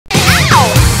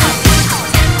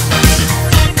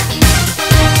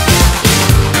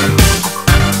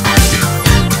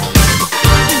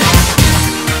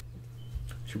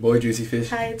boy JuicyFish.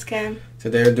 Hi, it's Cam.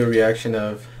 Today I'll do a reaction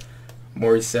of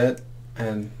Morissette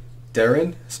and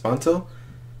Darren, Espanto,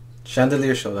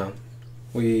 Chandelier Showdown.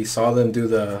 We saw them do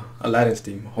the Aladdin's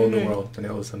theme, Whole New World, and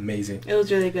it was amazing. It was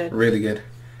really good. Really good.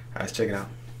 Alright, let's check it out.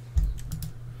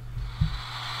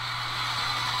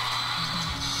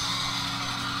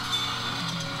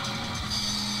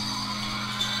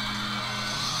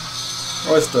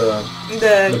 Oh, it's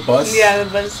the bus? Yeah, the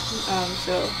bus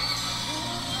show.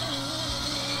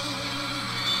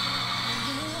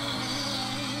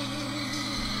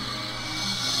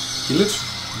 He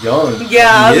looks young. Yeah,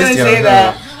 I was going to say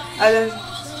that.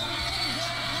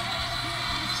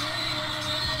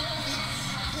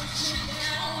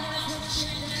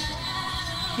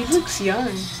 He looks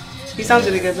young. He sounds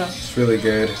really good though. It's really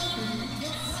good.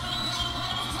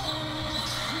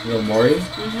 Little Mori?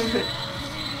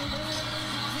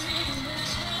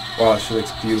 Wow, she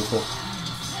looks beautiful.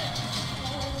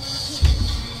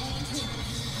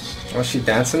 Oh, she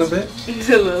dancing a bit? A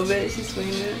little bit, she's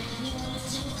swinging it.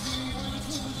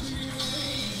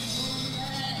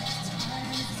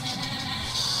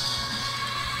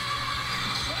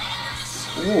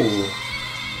 Ooh.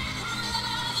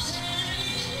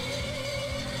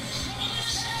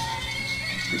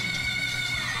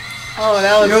 Oh,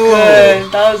 that was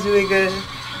good. That was really good.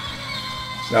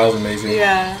 That was amazing.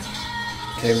 Yeah.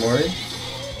 Okay, Mori.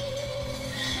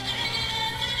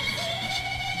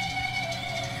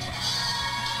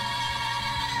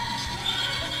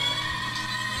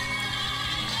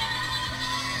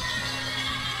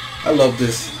 I love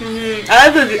this.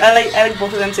 I like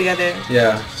both of them together.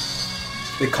 Yeah.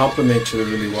 They complement each other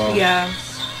really well. Yeah.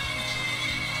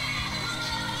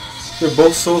 They're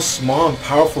both so small and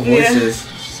powerful voices.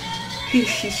 Yeah.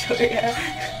 Sure, yeah.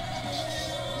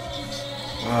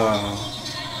 Wow.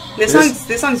 This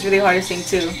song's really hard to sing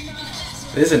too.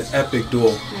 It is an epic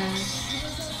duo. Yeah.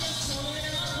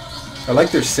 I like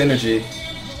their synergy.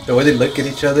 The way they look at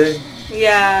each other.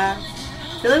 Yeah.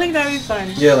 They look like that'd be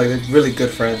fun. Yeah, like they're really good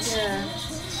friends. Yeah.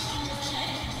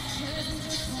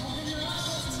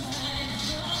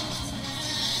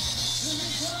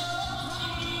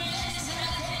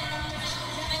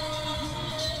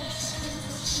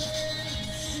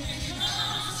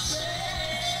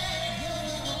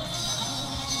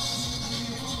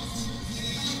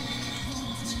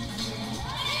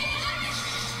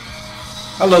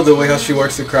 I love the way how she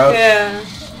works the crowd. Yeah.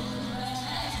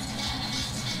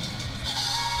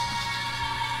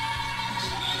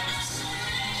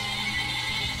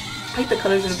 I like the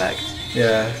colors in the back.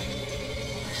 Yeah.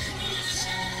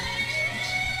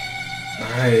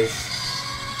 Nice.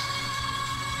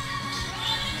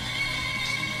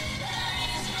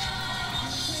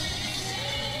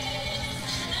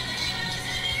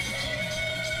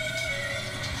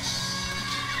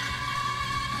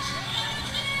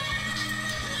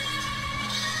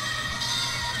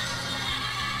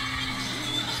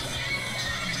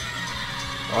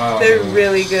 Wow. They're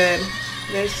really good.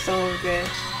 They're so good.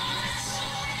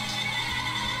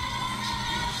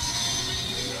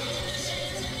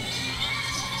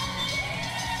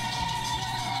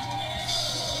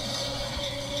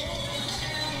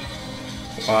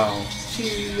 Wow.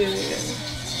 She's really good.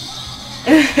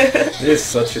 It is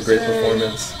such a great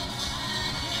performance.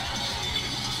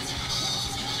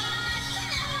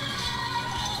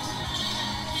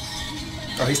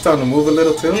 Oh, he's starting to move a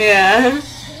little too? Yeah.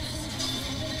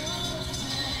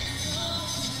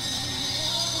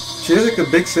 She looks like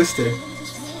a big sister.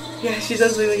 Yeah, she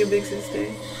does look like a big sister.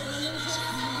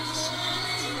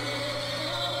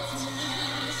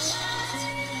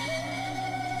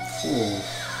 Ooh.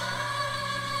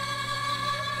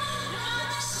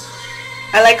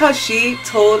 I like how she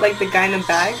told like the guy in the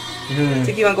back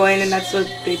to keep on going, and that's what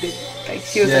they did. Like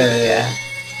she was Yeah.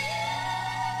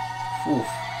 Ooh.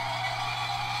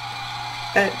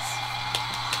 That's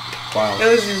Wow. it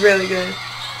was really good.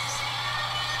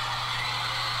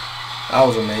 That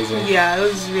was amazing. Yeah, it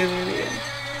was really, really good.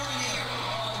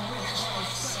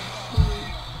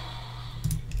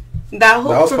 That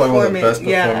whole That was performance, probably one of the best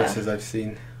performances I've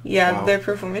seen. Yeah, Wow. their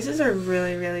performances are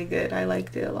really, really good. I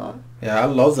liked it a lot. Yeah, I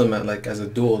love them as a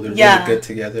duo. They're really good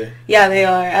together. Yeah, they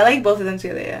are. I like both of them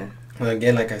together. Yeah. And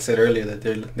again, like I said earlier, that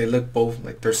they look both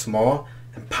like they're small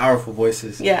and powerful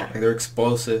voices. Yeah. Like they're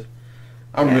explosive.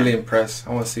 I'm really impressed.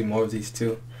 I want to see more of these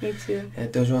too. Me too.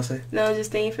 And don't you want to say? No,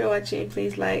 just thank you for watching.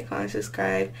 Please like, comment,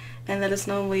 subscribe, and let us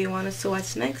know what you want us to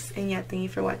watch next. And yeah, thank you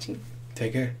for watching.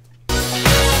 Take care.